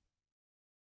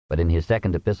 But in his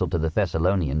second epistle to the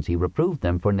Thessalonians, he reproved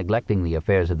them for neglecting the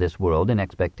affairs of this world in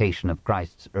expectation of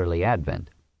Christ's early advent.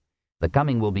 The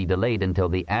coming will be delayed until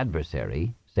the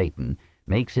adversary, Satan,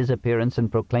 makes his appearance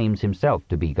and proclaims himself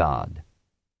to be God.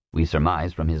 We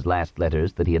surmise from his last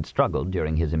letters that he had struggled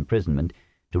during his imprisonment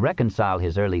to reconcile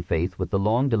his early faith with the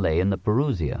long delay in the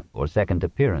parousia, or second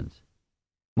appearance.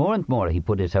 More and more he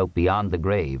put his hope beyond the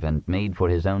grave and made for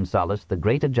his own solace the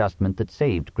great adjustment that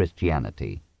saved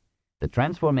Christianity, the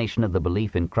transformation of the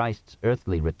belief in Christ's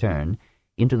earthly return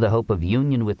into the hope of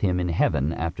union with him in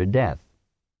heaven after death.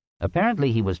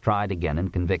 Apparently he was tried again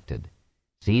and convicted.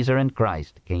 Caesar and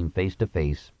Christ came face to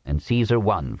face, and Caesar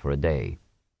won for a day.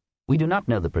 We do not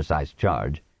know the precise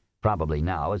charge. Probably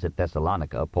now, as at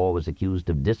Thessalonica, Paul was accused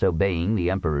of disobeying the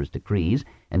emperor's decrees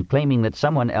and claiming that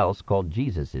someone else called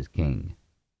Jesus his king.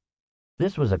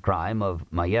 This was a crime of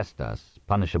maiestas,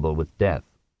 punishable with death.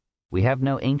 We have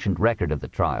no ancient record of the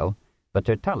trial, but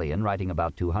Tertullian, writing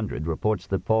about 200, reports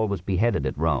that Paul was beheaded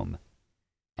at Rome.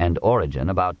 And Origen,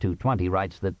 about 220,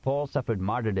 writes that Paul suffered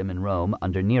martyrdom in Rome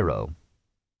under Nero.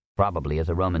 Probably as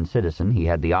a Roman citizen he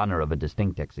had the honor of a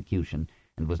distinct execution,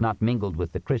 and was not mingled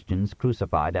with the Christians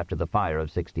crucified after the fire of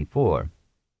 64.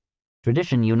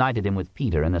 Tradition united him with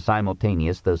Peter in a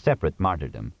simultaneous though separate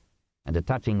martyrdom, and a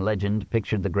touching legend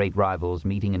pictured the great rivals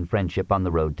meeting in friendship on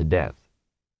the road to death.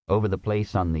 Over the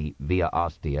place on the Via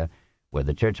Ostia, where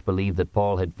the church believed that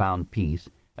Paul had found peace,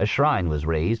 a shrine was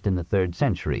raised in the 3rd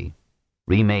century.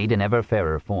 Remade in ever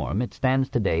fairer form, it stands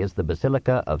today as the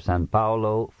Basilica of San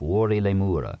Paolo fuori le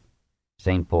mura,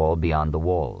 St. Paul beyond the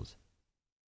walls.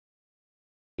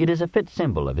 It is a fit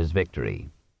symbol of his victory.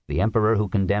 The emperor who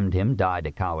condemned him died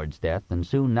a coward's death, and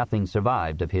soon nothing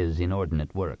survived of his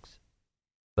inordinate works.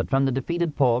 But from the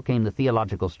defeated Paul came the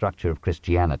theological structure of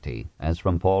Christianity, as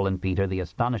from Paul and Peter the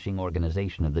astonishing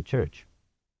organization of the church.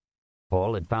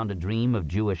 Paul had found a dream of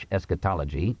Jewish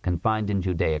eschatology confined in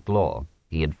Judaic law.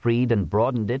 He had freed and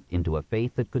broadened it into a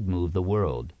faith that could move the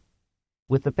world.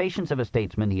 With the patience of a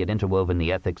statesman, he had interwoven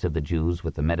the ethics of the Jews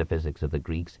with the metaphysics of the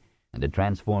Greeks, and had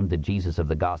transformed the Jesus of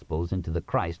the Gospels into the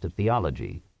Christ of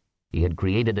theology. He had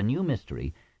created a new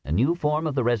mystery, a new form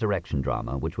of the resurrection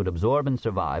drama, which would absorb and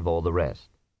survive all the rest.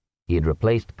 He had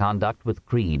replaced conduct with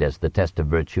creed as the test of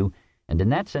virtue, and in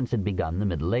that sense had begun the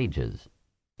Middle Ages.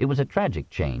 It was a tragic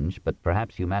change, but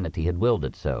perhaps humanity had willed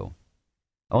it so.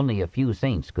 Only a few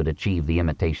saints could achieve the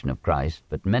imitation of Christ,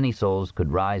 but many souls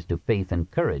could rise to faith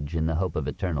and courage in the hope of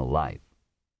eternal life.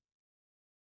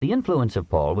 The influence of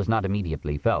Paul was not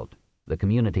immediately felt. The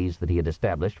communities that he had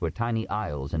established were tiny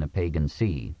isles in a pagan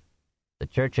sea. The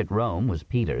church at Rome was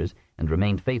Peter's and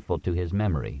remained faithful to his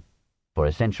memory. For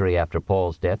a century after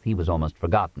Paul's death he was almost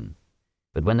forgotten.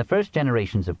 But when the first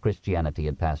generations of Christianity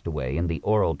had passed away and the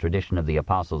oral tradition of the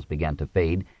apostles began to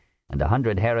fade, and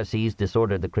 100 heresies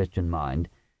disordered the Christian mind,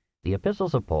 the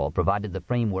epistles of Paul provided the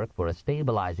framework for a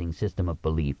stabilizing system of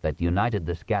belief that united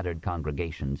the scattered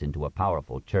congregations into a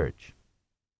powerful church.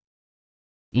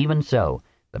 Even so,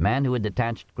 the man who had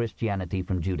detached Christianity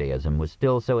from Judaism was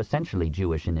still so essentially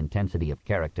Jewish in intensity of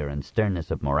character and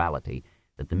sternness of morality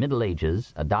that the Middle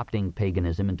Ages, adopting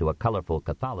paganism into a colorful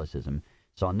Catholicism,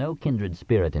 saw no kindred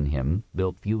spirit in him,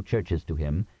 built few churches to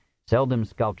him, seldom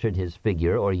sculptured his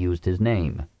figure or used his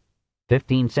name.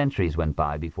 15 centuries went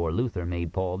by before Luther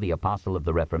made Paul the apostle of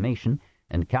the Reformation,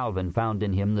 and Calvin found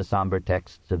in him the somber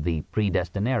texts of the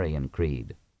Predestinarian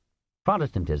Creed.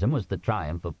 Protestantism was the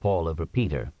triumph of Paul over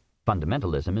Peter.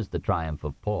 Fundamentalism is the triumph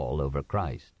of Paul over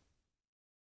Christ.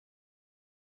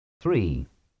 3.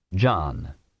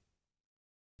 John.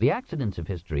 The accidents of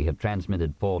history have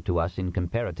transmitted Paul to us in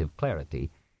comparative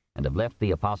clarity, and have left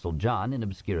the Apostle John in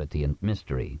obscurity and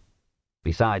mystery.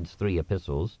 Besides 3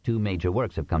 epistles, 2 major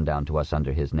works have come down to us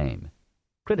under his name.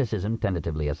 Criticism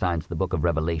tentatively assigns the book of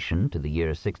Revelation to the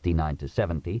year 69 to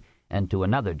 70, and to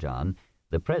another John,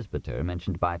 the presbyter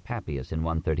mentioned by Papias in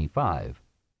 135.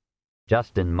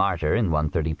 Justin Martyr in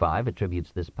 135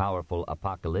 attributes this powerful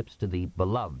apocalypse to the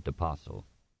beloved apostle.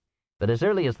 But as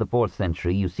early as the 4th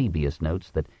century, Eusebius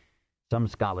notes that some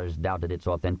scholars doubted its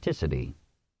authenticity.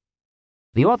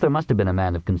 The author must have been a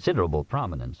man of considerable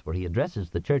prominence, for he addresses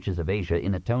the churches of Asia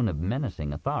in a tone of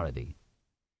menacing authority.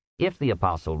 If the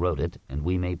apostle wrote it, and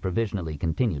we may provisionally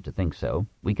continue to think so,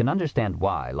 we can understand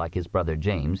why, like his brother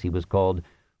James, he was called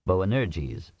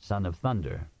Boanerges, son of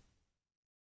thunder.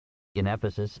 In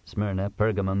Ephesus, Smyrna,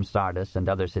 Pergamum, Sardis, and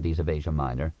other cities of Asia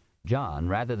Minor, John,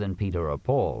 rather than Peter or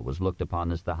Paul, was looked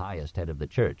upon as the highest head of the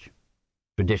church.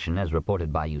 Tradition, as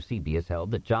reported by Eusebius,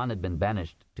 held that John had been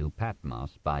banished to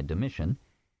Patmos by Domitian,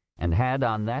 and had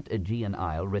on that Aegean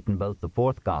isle written both the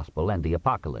 4th Gospel and the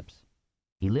Apocalypse.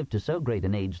 He lived to so great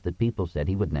an age that people said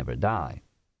he would never die.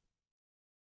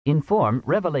 In form,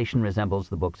 Revelation resembles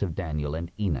the books of Daniel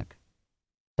and Enoch.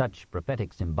 Such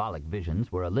prophetic symbolic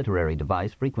visions were a literary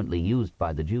device frequently used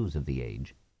by the Jews of the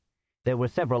age. There were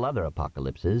several other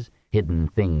apocalypses, hidden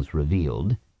things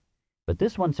revealed, but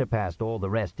this one surpassed all the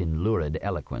rest in lurid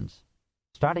eloquence.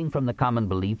 Starting from the common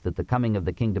belief that the coming of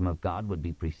the kingdom of God would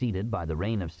be preceded by the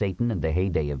reign of Satan and the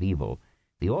heyday of evil,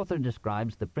 the author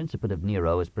describes the principate of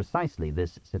Nero as precisely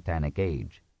this satanic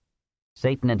age.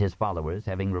 Satan and his followers,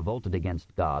 having revolted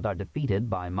against God, are defeated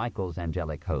by Michael's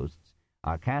angelic hosts,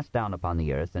 are cast down upon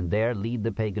the earth, and there lead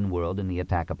the pagan world in the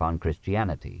attack upon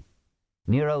Christianity.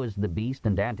 Nero is the beast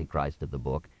and antichrist of the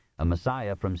book, a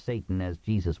messiah from Satan as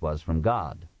Jesus was from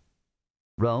God.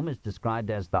 Rome is described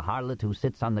as the harlot who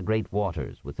sits on the great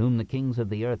waters, with whom the kings of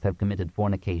the earth have committed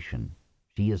fornication.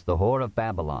 She is the whore of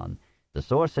Babylon, the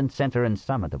source and center and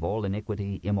summit of all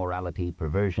iniquity, immorality,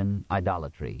 perversion,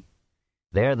 idolatry.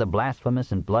 There the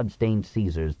blasphemous and blood-stained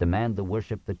Caesars demand the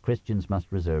worship that Christians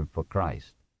must reserve for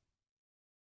Christ.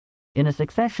 In a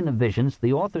succession of visions,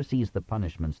 the author sees the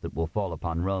punishments that will fall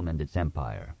upon Rome and its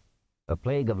empire. A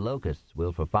plague of locusts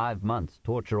will for 5 months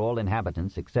torture all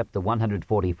inhabitants except the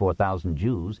 144,000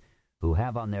 Jews who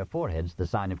have on their foreheads the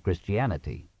sign of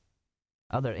Christianity.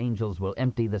 Other angels will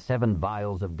empty the 7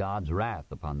 vials of God's wrath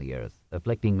upon the earth,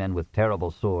 afflicting men with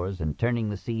terrible sores and turning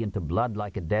the sea into blood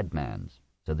like a dead man's,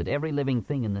 so that every living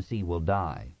thing in the sea will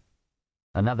die.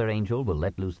 Another angel will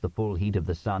let loose the full heat of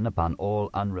the sun upon all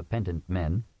unrepentant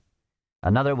men.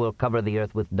 Another will cover the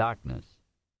earth with darkness.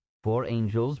 4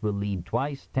 angels will lead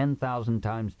twice 10,000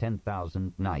 times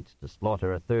 10,000 knights to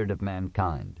slaughter 1/3 of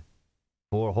mankind.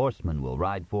 4 horsemen will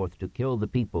ride forth to kill the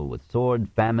people with sword,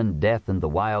 famine, death, and the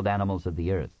wild animals of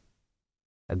the earth.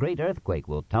 A great earthquake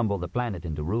will tumble the planet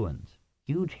into ruins.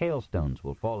 Huge hailstones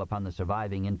will fall upon the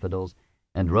surviving infidels,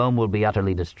 and Rome will be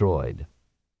utterly destroyed.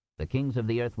 The kings of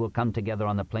the earth will come together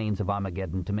on the plains of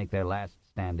Armageddon to make their last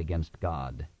stand against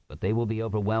God, but they will be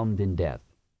overwhelmed in death.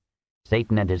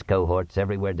 Satan and his cohorts,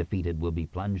 everywhere defeated, will be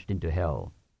plunged into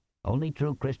hell. Only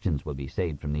true Christians will be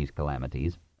saved from these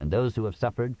calamities, and those who have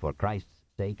suffered for Christ's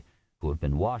sake, who have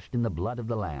been washed in the blood of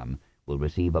the Lamb, will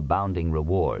receive abounding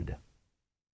reward.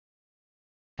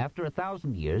 After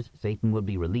 1,000 years, Satan will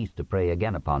be released to prey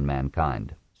again upon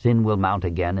mankind. Sin will mount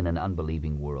again in an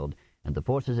unbelieving world, and the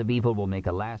forces of evil will make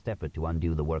a last effort to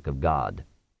undo the work of God.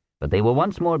 But they will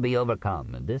once more be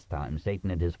overcome, and this time Satan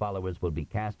and his followers will be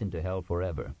cast into hell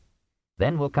forever.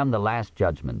 Then will come the last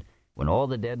judgment, when all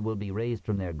the dead will be raised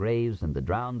from their graves, and the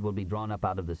drowned will be drawn up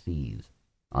out of the seas.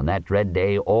 On that dread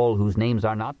day, all whose names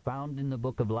are not found in the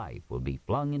book of life will be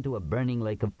flung into a burning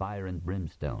lake of fire and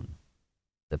brimstone.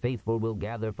 The faithful will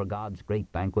gather for God's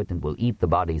great banquet, and will eat the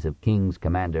bodies of kings,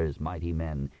 commanders, mighty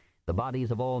men, the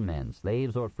bodies of all men,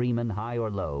 slaves or freemen, high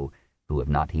or low, who have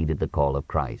not heeded the call of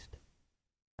Christ.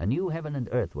 A new heaven and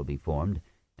earth will be formed,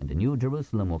 and a new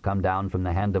Jerusalem will come down from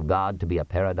the hand of God to be a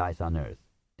paradise on earth.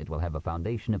 It will have a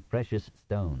foundation of precious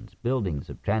stones, buildings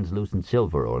of translucent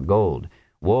silver or gold,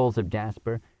 walls of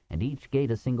jasper, and each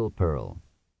gate a single pearl.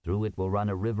 Through it will run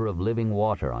a river of living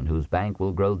water, on whose bank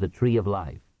will grow the tree of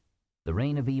life. The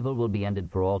reign of evil will be ended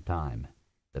for all time.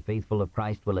 The faithful of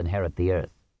Christ will inherit the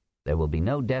earth. There will be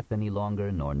no death any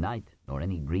longer, nor night, nor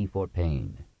any grief or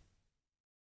pain.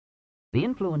 The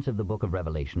influence of the book of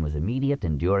Revelation was immediate,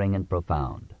 enduring, and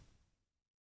profound.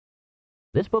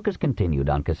 This book is continued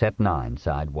on Cassette 9,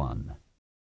 Side 1.